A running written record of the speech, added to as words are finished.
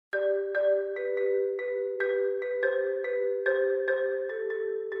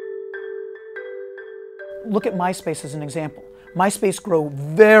look at MySpace as an example. MySpace grew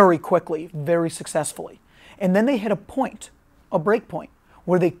very quickly, very successfully. And then they hit a point, a breakpoint,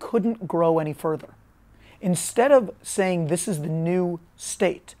 where they couldn't grow any further. Instead of saying this is the new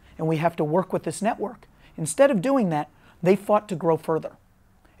state and we have to work with this network, instead of doing that, they fought to grow further.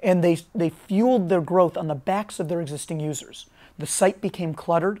 And they fueled their growth on the backs of their existing users. The site became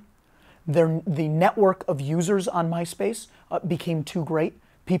cluttered. The network of users on MySpace became too great.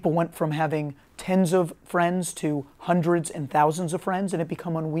 People went from having tens of friends to hundreds and thousands of friends, and it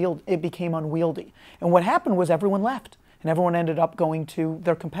became unwieldy. And what happened was everyone left, and everyone ended up going to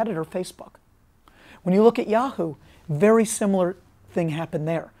their competitor, Facebook. When you look at Yahoo, very similar thing happened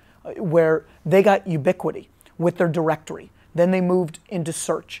there, where they got ubiquity with their directory. Then they moved into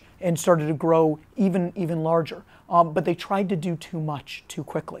search and started to grow even larger. But they tried to do too much too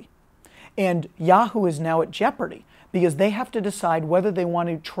quickly. And Yahoo is now at jeopardy because they have to decide whether they want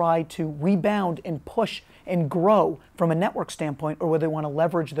to try to rebound and push and grow from a network standpoint or whether they want to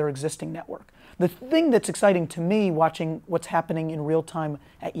leverage their existing network. The thing that's exciting to me watching what's happening in real time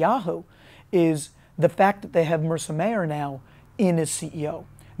at Yahoo is the fact that they have Marissa Mayer now in as CEO.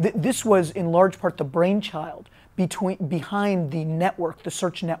 This was in large part the brainchild behind the network, the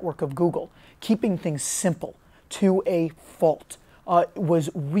search network of Google. Keeping things simple to a fault was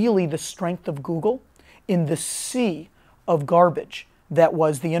really the strength of Google in the sea of garbage that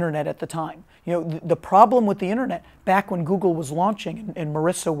was the internet at the time. You know, the problem with the internet back when Google was launching and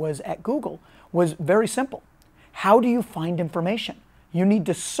Marissa was at Google was very simple. How do you find information? You need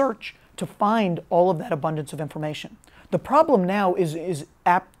to search to find all of that abundance of information. The problem now is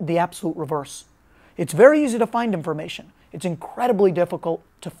the absolute reverse. It's very easy to find information. It's incredibly difficult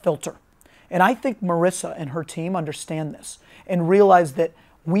to filter. And I think Marissa and her team understand this and realize that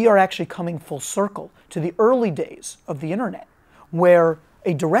we are actually coming full circle to the early days of the internet where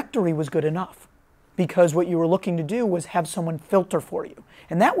a directory was good enough because what you were looking to do was have someone filter for you.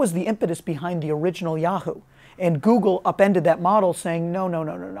 And that was the impetus behind the original Yahoo. And Google upended that model saying, no, no,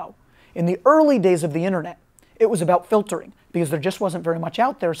 no, no, no. In the early days of the internet, it was about filtering because there just wasn't very much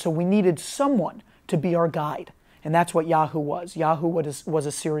out there, so we needed someone to be our guide. And that's what Yahoo was. Yahoo was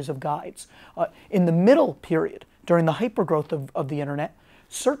a series of guides. In the middle period, during the hypergrowth of the internet,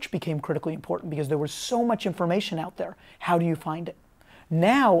 search became critically important because there was so much information out there. How do you find it?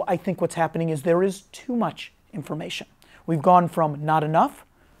 Now, I think what's happening is there is too much information. We've gone from not enough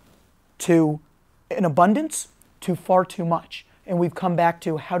to an abundance to far too much. And we've come back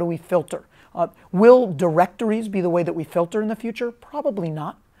to how do we filter? Will directories be the way that we filter in the future? Probably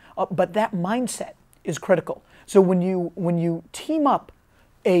not. But that mindset is critical. So when you team up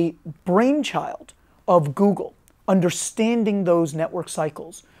a brainchild of Google, understanding those network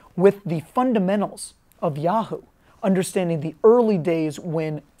cycles with the fundamentals of Yahoo, understanding the early days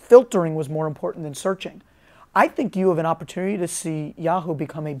when filtering was more important than searching, I think you have an opportunity to see Yahoo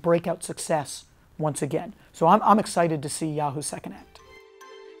become a breakout success once again. So I'm excited to see Yahoo's second act.